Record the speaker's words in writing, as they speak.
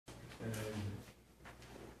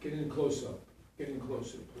Get in close up. Get in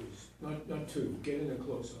closer, please. Not two. Get in a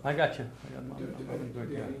close up. I got you. I'm in good,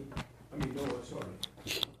 yeah. I mean, no, sorry.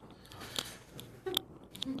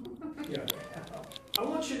 Yeah. I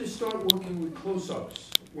want you to start working with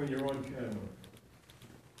close-ups when you're on camera.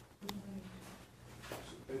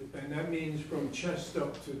 And that means from chest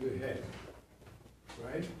up to the head.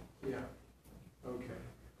 Right? Yeah. Okay.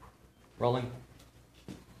 Rolling.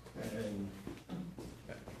 And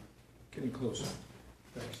getting closer.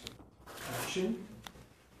 Thanks. Action.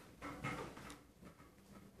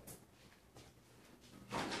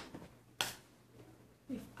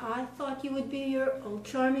 If I thought you would be your old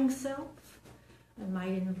charming self, I might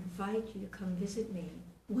invite you to come visit me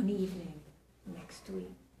one evening next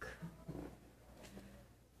week.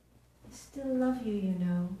 I still love you, you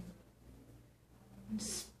know, in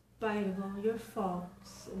spite of all your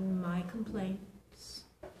faults and my complaints.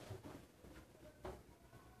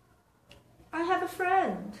 I have a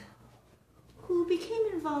friend who became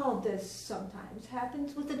involved, as sometimes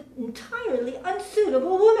happens, with an entirely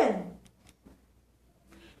unsuitable woman.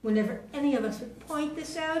 Whenever any of us would point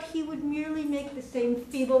this out, he would merely make the same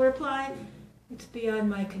feeble reply, "It's beyond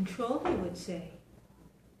my control," he would say.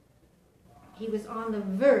 He was on the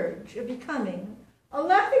verge of becoming a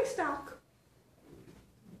laughingstock.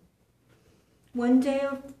 One day,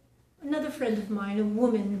 another friend of mine, a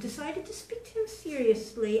woman, decided to speak to him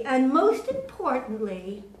seriously, and most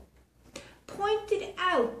importantly, pointed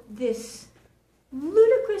out this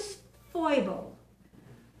ludicrous foible.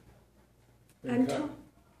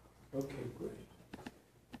 Okay, great.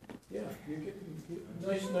 Yeah, you're getting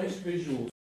nice visuals